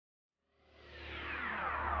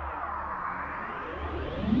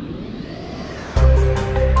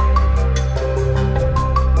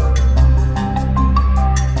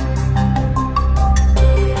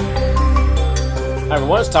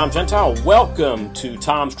everyone, it's Tom Gentile. Welcome to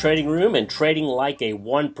Tom's Trading Room and Trading Like a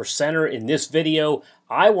One Percenter. In this video,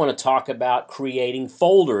 I want to talk about creating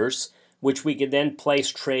folders which we can then place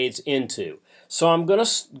trades into. So I'm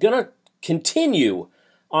gonna continue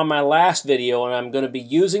on my last video, and I'm going to be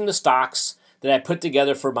using the stocks that I put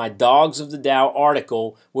together for my Dogs of the Dow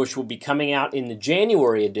article, which will be coming out in the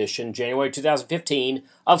January edition, January 2015,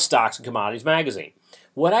 of Stocks and Commodities Magazine.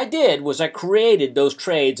 What I did was I created those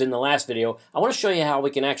trades in the last video. I want to show you how we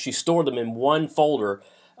can actually store them in one folder,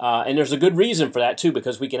 and there's a good reason for that too,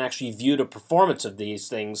 because we can actually view the performance of these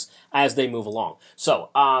things as they move along. So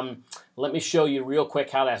let me show you real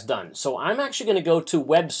quick how that's done. So I'm actually going to go to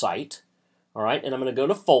Website, all right, and I'm going to go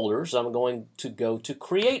to Folders. I'm going to go to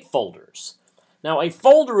Create Folders. Now, a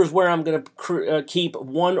folder is where I'm going to keep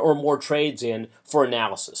one or more trades in for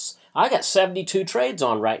analysis. I got 72 trades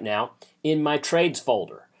on right now in my trades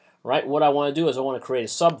folder. Right? What I want to do is I want to create a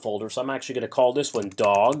subfolder, so I'm actually going to call this one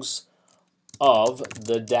Dogs of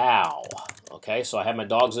the Dow. Okay, so I have my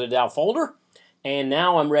Dogs of the Dow folder, and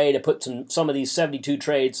now I'm ready to put some of these 72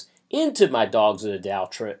 trades into my Dogs of the Dow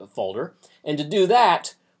folder. And to do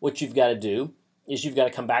that, what you've got to do is you've got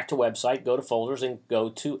to come back to Website, go to Folders, and go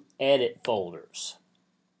to Edit Folders.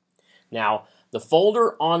 Now, the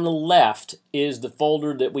folder on the left is the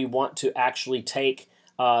folder that we want to actually take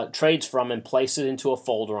trades from and place it into a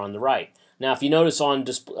folder on the right. Now, if you notice on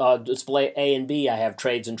display A and B, I have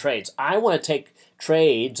trades and trades. I want to take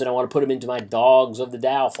trades and I want to put them into my Dogs of the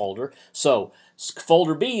Dow folder. So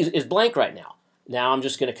folder B is blank right now. Now I'm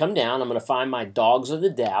just going to come down. I'm going to find my Dogs of the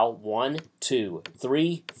Dow. 1, 2,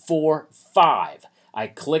 3, 4, 5. I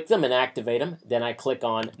click them and activate them. Then I click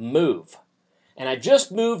on Move. And I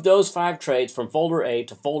just moved those 5 trades from folder A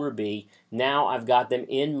to folder B. Now I've got them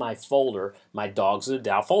in my folder, my Dogs of the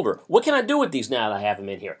Dow folder. What can I do with these now that I have them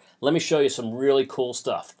in here? Let me show you some really cool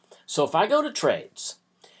stuff. So if I go to Trades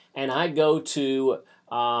and I go to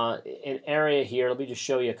an area here, let me just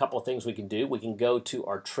show you a couple of things we can do. We can go to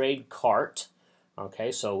our trade cart.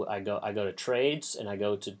 Okay, so I go to Trades and I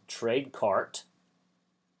go to Trade Cart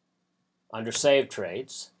under Save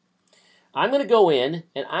Trades. I'm going to go in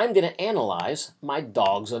and I'm going to analyze my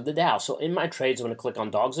Dogs of the Dow. So in my trades, I'm going to click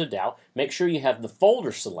on Dogs of the Dow. Make sure you have the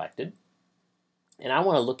folder selected. And I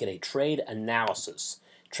want to look at a trade analysis,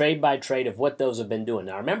 trade by trade of what those have been doing.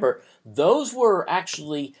 Now remember, those were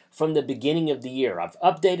actually from the beginning of the year. I've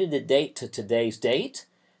updated the date to today's date.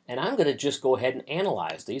 And I'm going to just go ahead and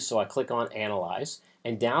analyze these. So I click on Analyze.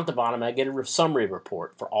 And down at the bottom, I get a summary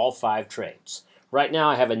report for all 5 trades. Right now,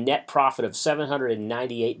 I have a net profit of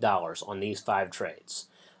 $798 on these 5 trades.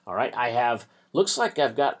 All right, looks like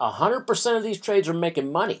I've got 100% of these trades are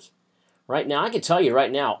making money. Right now, I can tell you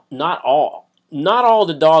right now, not all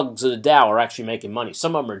the Dogs of the Dow are actually making money.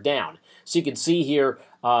 Some of them are down. So you can see here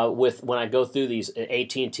when I go through these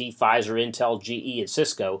AT&T, Pfizer, Intel, GE, and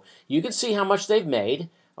Cisco, you can see how much they've made.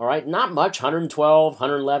 All right, not much, 112,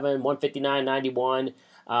 111, 159, 91,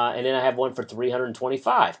 and then I have one for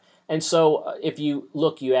 325. And so if you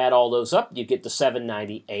look, you add all those up, you get to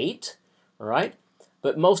 798, all right?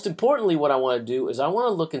 But most importantly, what I want to do is I want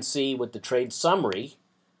to look and see with the trade summary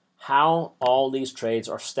how all these trades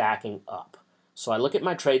are stacking up. So I look at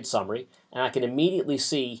my trade summary, and I can immediately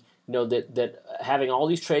see, that having all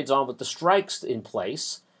these trades on with the strikes in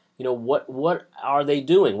place, what are they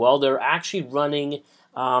doing? Well, they're actually running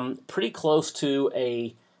pretty close to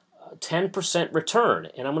a 10% return,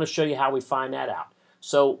 and I'm going to show you how we find that out.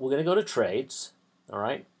 So we're going to go to Trades, all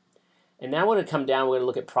right? And now we're going to come down, we're going to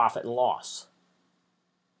look at Profit and Loss.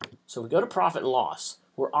 So we go to Profit and Loss.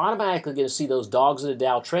 We're automatically going to see those Dogs of the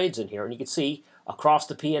Dow trades in here, and you can see across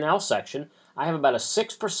the P&L section, I have about a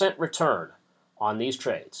 6% return on these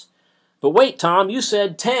trades. But wait, Tom, you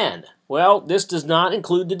said 10. Well, this does not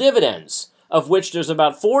include the dividends, of which there's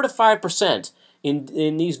about 4 to 5%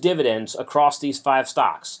 in these dividends across these 5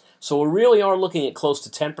 stocks. So we really are looking at close to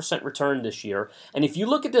 10% return this year. And if you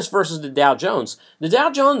look at this versus the Dow Jones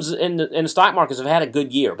and the stock markets have had a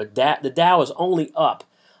good year, but the Dow is only up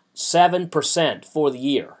 7% for the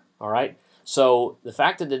year. All right. So the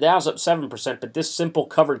fact that the Dow's up 7%, but this simple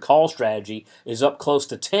covered call strategy is up close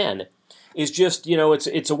to 10, is just,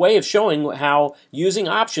 it's a way of showing how using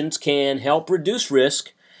options can help reduce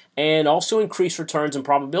risk and also increase returns and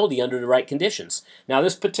probability under the right conditions. Now,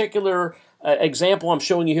 this particular example I'm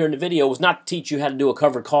showing you here in the video was not to teach you how to do a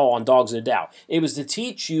covered call on Dogs of the Dow. It was to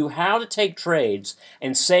teach you how to take trades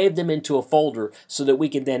and save them into a folder so that we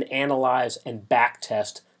can then analyze and back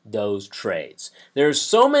test those trades. There's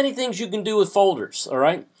so many things you can do with folders, all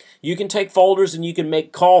right? You can take folders and you can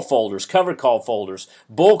make call folders, covered call folders,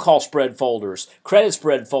 bull call spread folders, credit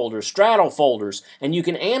spread folders, straddle folders, and you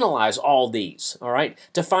can analyze all these, all right,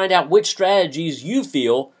 to find out which strategies you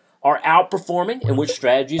feel are outperforming and which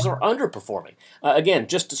strategies are underperforming. Again,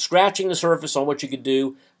 just scratching the surface on what you could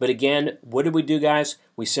do, but again, what did we do, guys?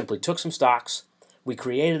 We simply took some stocks, we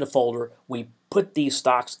created a folder, we put these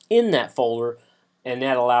stocks in that folder, and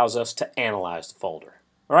that allows us to analyze the folder.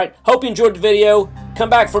 All right, hope you enjoyed the video.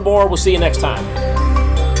 Come back for more. We'll see you next time.